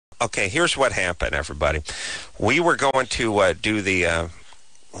okay, here's what happened, everybody. We were going to do the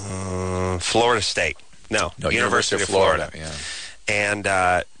Florida State. No, University of Florida. Yeah.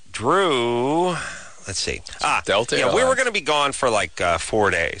 And Drew, let's see. Delta? Yeah, we were going to be gone for like 4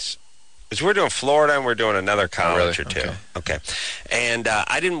 days. Because we're doing Florida and we're doing another college or two. Okay. And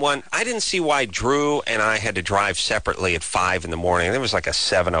I didn't see why Drew and I had to drive separately at 5 in the morning. There was like a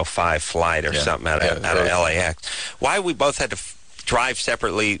 7:05 flight or something out of LAX. Why we both had to drive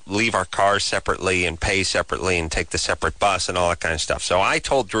separately, leave our cars separately, and pay separately, and take the separate bus and all that kind of stuff. So I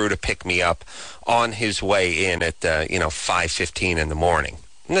told Drew to pick me up on his way in at 5:15 in the morning.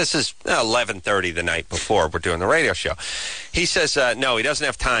 And this is 11:30 the night before we're doing the radio show. He says no, he doesn't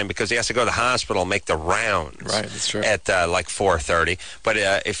have time because he has to go to the hospital and make the rounds. Right, that's true. At like 4:30. But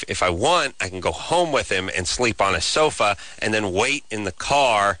if I want, I can go home with him and sleep on a sofa and then wait in the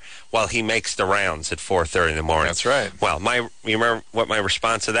car while he makes the rounds at 4:30 in the morning. That's right. Well, you remember what my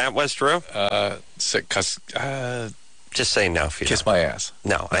response to that was, Drew? Just say no if you kiss my ass.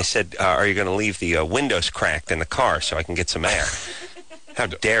 No, I said, are you going to leave the windows cracked in the car so I can get some air? How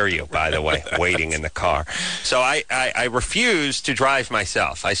dare you, by the way, waiting in the car. So I refused to drive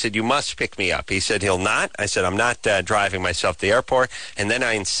myself. I said, you must pick me up. He said, he'll not. I said, I'm not driving myself to the airport. And then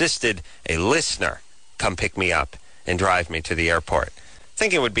I insisted a listener come pick me up and drive me to the airport. I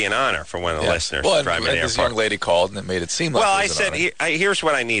think it would be an honor for one of the listeners to drive me to the airport. This young lady called, and it made it seem like I said, here's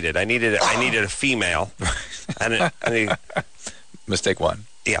what I needed. I needed a female. Mistake one.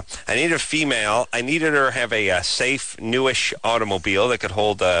 Yeah, I needed a female. I needed her to have a safe, newish automobile that could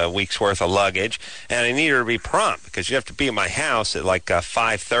hold a week's worth of luggage. And I needed her to be prompt because you have to be at my house at like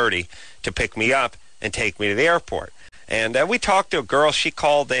 5:30 to pick me up and take me to the airport. And we talked to a girl. She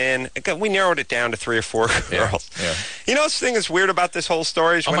called in. We narrowed it down to 3 or 4 girls. Yeah. You know, this thing is weird about this whole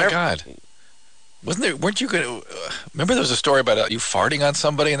story. Is my God. Weren't you going to... remember there was a story about you farting on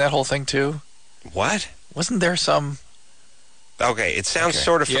somebody and that whole thing, too? What? Wasn't there some... Okay, it sounds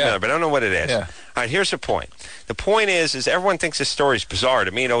sort of familiar, but I don't know what it is. Yeah. All right, here's the point. The point is everyone thinks this story is bizarre.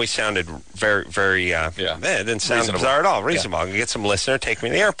 To me, it always sounded very, very, it didn't sound reasonable. Bizarre at all. Reasonable. I can get some listener, take me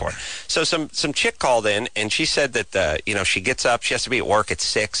to the airport. So some chick called in, and she said that, she gets up. She has to be at work at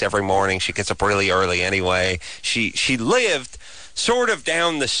 6 every morning. She gets up really early anyway. She lived sort of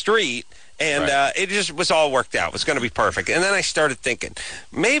down the street. And it just was all worked out. It was going to be perfect. And then I started thinking,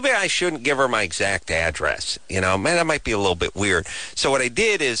 maybe I shouldn't give her my exact address. Man, that might be a little bit weird. So what I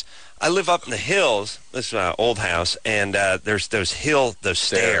did is I live up in the hills. This is my old house, and there's those stairs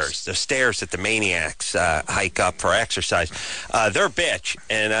that the maniacs hike up for exercise. They're a bitch,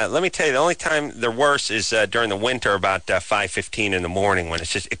 and let me tell you, the only time they're worse is during the winter, about 5:15 in the morning, when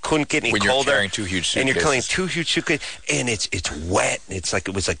it couldn't get any colder. When you're carrying 2 huge suitcases. And you're carrying 2 huge suitcases, and it's wet. It's like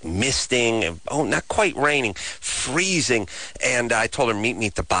it was like misting. Not quite raining, freezing. And I told her, meet me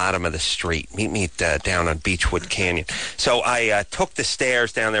at the bottom of the street. Meet me down on Beechwood Canyon. So I took the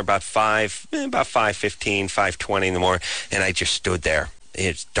stairs down there about 5:15, 5:20 in the morning, and I just stood there.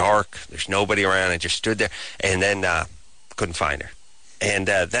 It's dark. There's nobody around. I just stood there, and then couldn't find her. And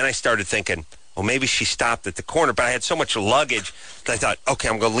then I started thinking, well, maybe she stopped at the corner, but I had so much luggage that I thought, okay,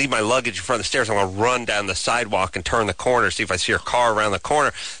 I'm going to leave my luggage in front of the stairs. I'm going to run down the sidewalk and turn the corner, see if I see her car around the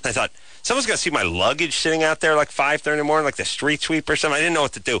corner. And I thought, someone's going to see my luggage sitting out there like 5:30 in the morning, like the street sweeper or something. I didn't know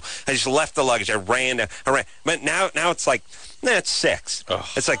what to do. I just left the luggage. I ran. But now it's like, it's 6. Ugh.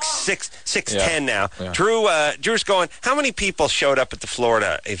 It's like 6:10 now. Yeah. Drew's going, how many people showed up at the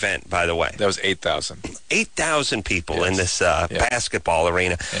Florida event, by the way? That was 8,000. 8,000 people in this basketball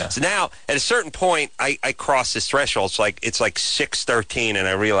arena. Yeah. So now, at a certain point, I cross this threshold. It's like 6:13, and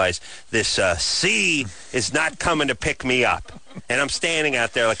I realize this C is not coming to pick me up. And I'm standing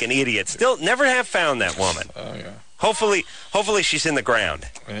out there like an idiot. Still never have found that woman. Oh, yeah. Hopefully she's in the ground.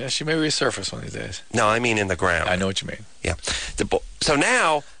 Yeah, she may resurface one of these days. No, I mean in the ground. I know what you mean. Yeah. So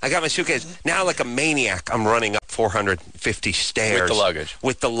now I got my suitcase. Now, like a maniac, I'm running up 450 stairs.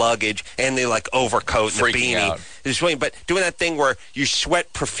 With the luggage and the overcoat and the beanie. Out. Just waiting, but doing that thing where you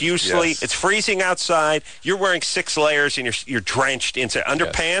sweat profusely. Yes. It's freezing outside. You're wearing 6 layers and you're drenched inside.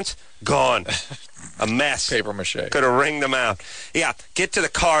 Underpants, gone. A mess. Paper mache. Could have wringed them out. Yeah, get to the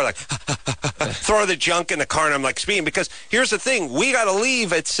car, throw the junk in the car, and I'm speeding. Because here's the thing. We got to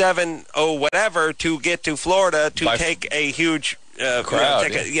leave at 7 whatever to get to Florida to take a huge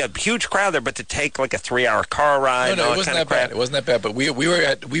crowd. Huge crowd there, but to take like a 3-hour car ride. No, it wasn't that bad. It wasn't that bad. But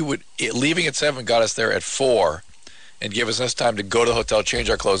leaving at 7 got us there at 4. And give us enough time to go to the hotel, change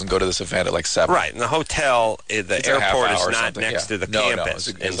our clothes, and go to this event at 7. Right, and the hotel, the airport is not next to the campus,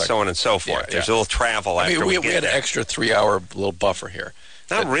 and so on and so forth. There's a little travel after we had an extra 3-hour little buffer here.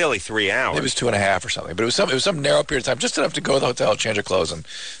 Not really 3 hours. It was 2.5 or something, but it was some narrow period of time, just enough to go to the hotel, change our clothes, and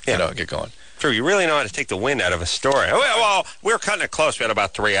get going. True, you really know how to take the wind out of a story. Well, we were cutting it close. We had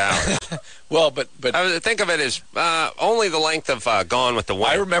about 3 hours. Well, but I think of it as only the length of Gone with the Wind.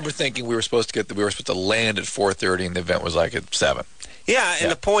 I remember thinking we were supposed to land at 4:30, and the event was like at 7. Yeah,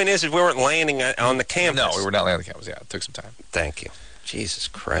 and the point is we weren't landing on the campus. No, we were not landing on the campus. Yeah, it took some time. Thank you. Jesus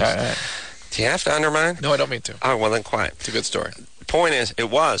Christ. All right. Do you have to undermine? No, I don't mean to. Oh, well, then quiet. It's a good story. The point is, it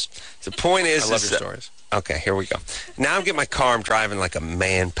was. The point is... I love your stories. Okay, here we go. Now I'm getting my car. I'm driving like a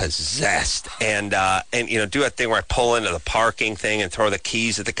man possessed, and do that thing where I pull into the parking thing and throw the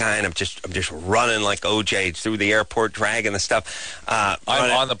keys at the guy, and I'm just running like OJ through the airport, dragging the stuff.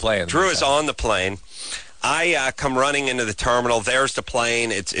 I'm on the plane. Drew is on the plane. I come running into the terminal. There's the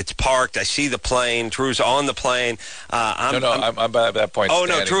plane. It's parked. I see the plane. Drew's on the plane. I'm by that point. Oh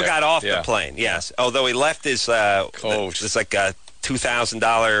no, Drew got off the plane. Yes, although he left his coat. It's like a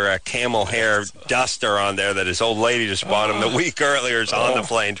 $2,000 camel hair duster on there that his old lady just bought him the week earlier. Is on the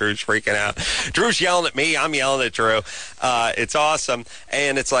plane. Drew's freaking out. Drew's yelling at me. I'm yelling at Drew. It's awesome,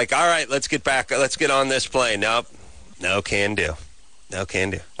 and it's like, all right, let's get back. Let's get on this plane. Nope, no can do.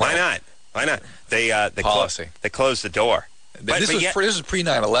 Why not? Why not? They policy. They closed the door. This was pre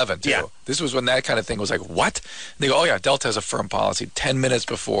 9/11 too. Yeah. This was when that kind of thing was like, what? And they go, oh yeah, Delta has a firm policy. 10 minutes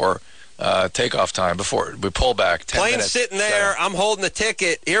before takeoff time, before we pull back. 10 Plane's minutes, sitting there. I'm holding the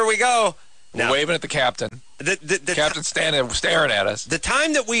ticket. Here we go. Now, waving at the captain. The captain standing staring at us. The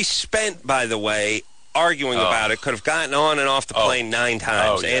time that we spent, by the way, arguing about it could have gotten on and off the plane 9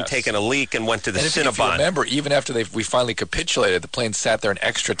 times and taken a leak and went to the Cinnabon. If you remember, even after we finally capitulated, the plane sat there an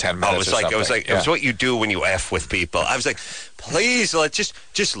extra 10 minutes. It was what you do when you F with people. I was like, please,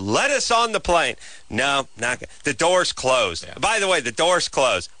 just let us on the plane. No, not good. The door's closed. Yeah. By the way, the door's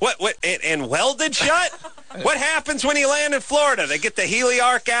closed. What and welded shut? What happens when you land in Florida? They get the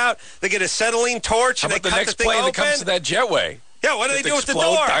heliarc out, they get a acetylene torch, and they cut the next thing plane open? that comes to that jetway. Yeah, what do they do with the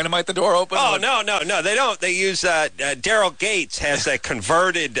door? Dynamite the door open? Oh, no, they don't. They use, Daryl Gates has a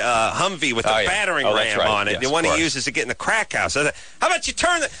converted Humvee with a battering ram on it. Yes, the one he uses to get in the crack house. I said, how about you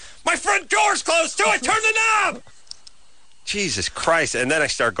turn my front door's closed too, I turned the knob! Jesus Christ. And then I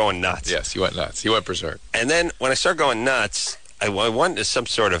start going nuts. Yes, you went nuts. You went berserk. And then when I start going nuts, I went into some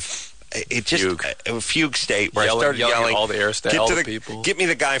sort of... a fugue state where I started yelling at all the air staff, all the people. Get me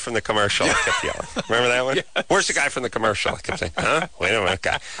the guy from the commercial. I kept yelling. Remember that one? Yes. Where's the guy from the commercial? I kept saying, huh? Wait a minute,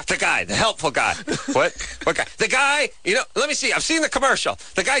 guy. The guy, the helpful guy. What guy? The guy, let me see. I've seen the commercial.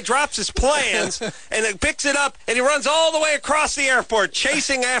 The guy drops his plans and then picks it up and he runs all the way across the airport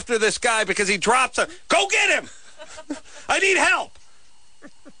chasing after this guy because he drops him. Go get him! I need help!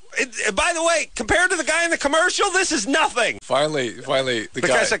 By the way, compared to the guy in the commercial, this is nothing. Finally, the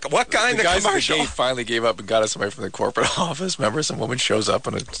guy's like, what guy in the commercial? The guys at the gate finally gave up and got us away from the corporate office. Remember, some woman shows up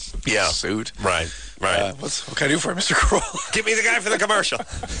in a suit. Right. What can I do for you, Mr. Kroll? Give me the guy for the commercial.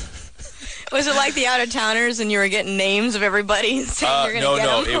 Was it like the out-of-towners and you were getting names of everybody saying you're going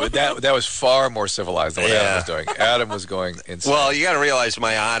to get them? That was far more civilized than what Adam was doing. Adam was going insane. Well, you got to realize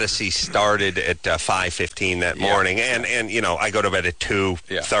my odyssey started at 5:15 that morning, and I go to bed at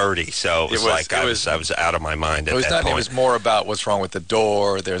 2:30, so it was I was out of my mind at that point. It was more about what's wrong with the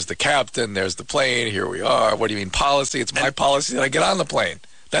door. There's the captain. There's the plane. Here we are. What do you mean policy? It's my policy that I get on the plane.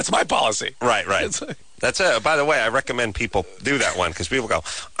 That's my policy. Right. That's by the way, I recommend people do that one because people go,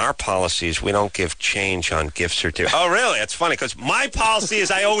 our policy is we don't give change on gift certificates. Oh, really? It's funny because my policy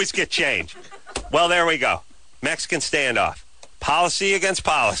is I always get change. Well, there we go. Mexican standoff. Policy against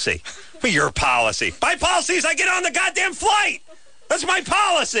policy. Your policy. My policy is I get on the goddamn flight. That's my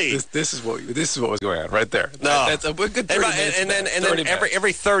policy. This is what was going on right there. No. That's a good 30 minutes. And then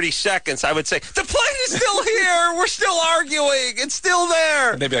every 30 seconds I would say, the plane is still here. We're still arguing. It's still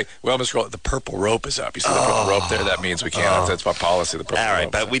there. And they'd be like, well, Mr. Kroll, the purple rope is up. You see the purple rope there? That means we can't. That's my policy. The purple rope. All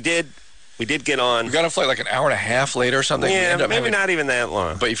right, but we did get on. We got on a flight like an hour and a half later or something. Yeah, maybe not even that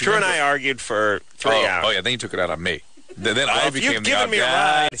long. But Drew and I argued for 3 hours. Oh, yeah, then you took it out on me. Then I became the me a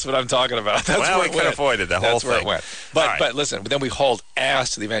ride. That's what I'm talking about. That's we could have avoided the whole thing. That's where it went. But listen, then we hauled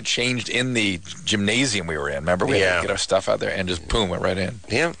ass to the event, changed in the gymnasium we were in. Remember, we had to get our stuff out there and just boom, went right in.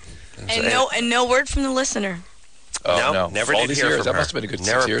 Yeah. And no word from the listener. Oh, no, never did hear from her. That must have been a good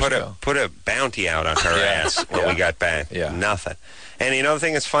 6 years ago. Put a bounty out on her ass when we got back. Yeah. Nothing. And the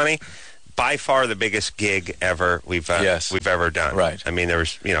thing that's funny? By far the biggest gig ever we've ever done. Right. I mean, there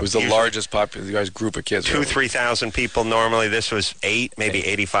was it was the largest group of kids. 2,000-3,000 people normally. This was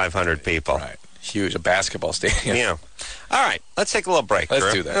 8,500 people. Right. Huge, a basketball stadium. Yeah. All right, let's take a little break.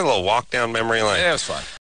 Let's do that. A little walk down memory lane. Yeah, it was fun.